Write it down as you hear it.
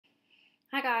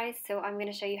Hi guys, so I'm going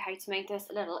to show you how to make this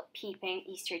little peeping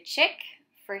Easter chick.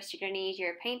 First you're going to need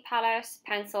your paint palette,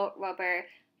 pencil, rubber,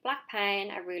 black pen,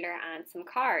 a ruler and some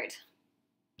card.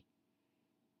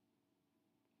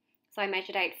 So I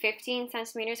measured out 15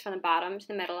 centimeters from the bottom to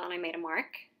the middle and I made a mark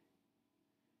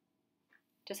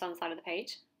just on the side of the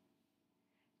page.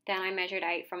 Then I measured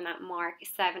out from that mark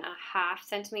 7.5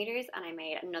 centimeters and I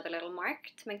made another little mark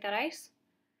to make that out.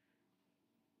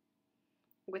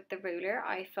 With the ruler,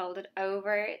 I folded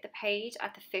over the page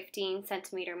at the 15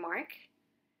 centimeter mark,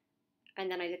 and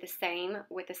then I did the same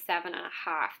with the 7.5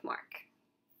 mark.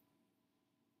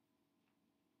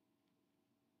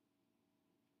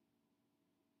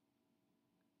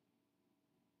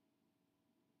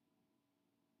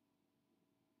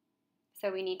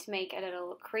 So we need to make a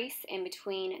little crease in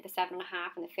between the 7.5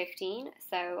 and the 15.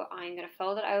 So I'm going to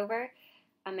fold it over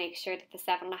and make sure that the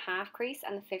 7.5 crease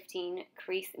and the 15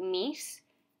 crease meet,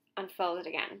 and fold it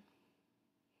again.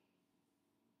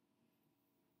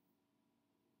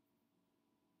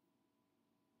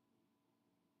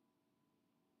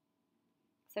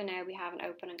 So now we have an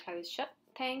open and closed shut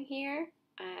thing here.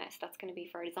 So that's going to be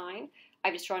for our design.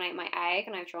 I've just drawn out my egg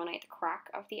and I've drawn out the crack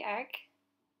of the egg.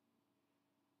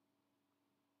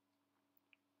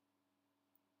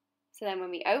 So then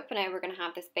when we open it, we're going to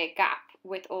have this big gap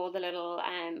with all the little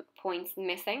points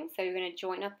missing. So you're going to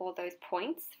join up all those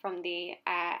points from the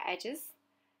edges.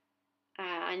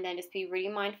 And then just be really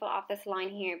mindful of this line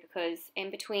here, because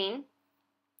in between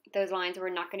those lines we're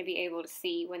not going to be able to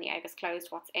see when the egg is closed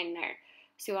what's in there.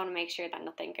 So you want to make sure that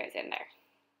nothing goes in there,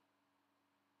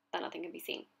 that nothing can be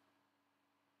seen.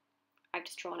 I've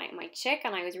just drawn out my chick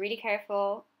and I was really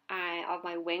careful of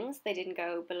my wings. They didn't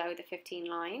go below the 15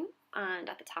 line, and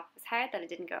at the top of his head that it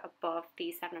didn't go above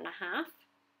the 7.5.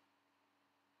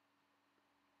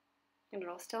 And it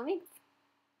all still meets.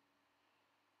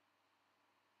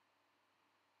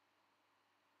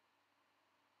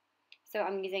 So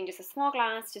I'm using just a small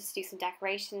glass just to do some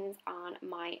decorations on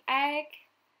my egg.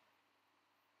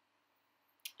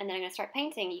 And then I'm going to start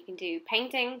painting. You can do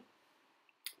painting,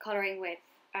 colouring with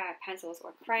pencils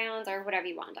or crayons or whatever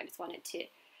you want. I just wanted to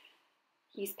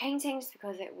use painting just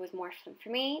because it was more fun for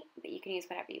me, but you can use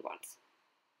whatever you want.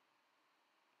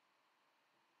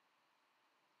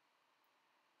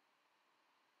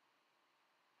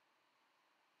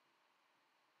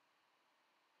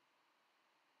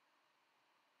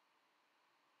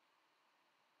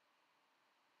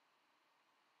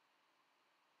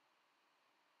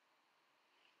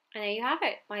 And there you have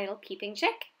it, my little peeping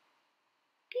chick.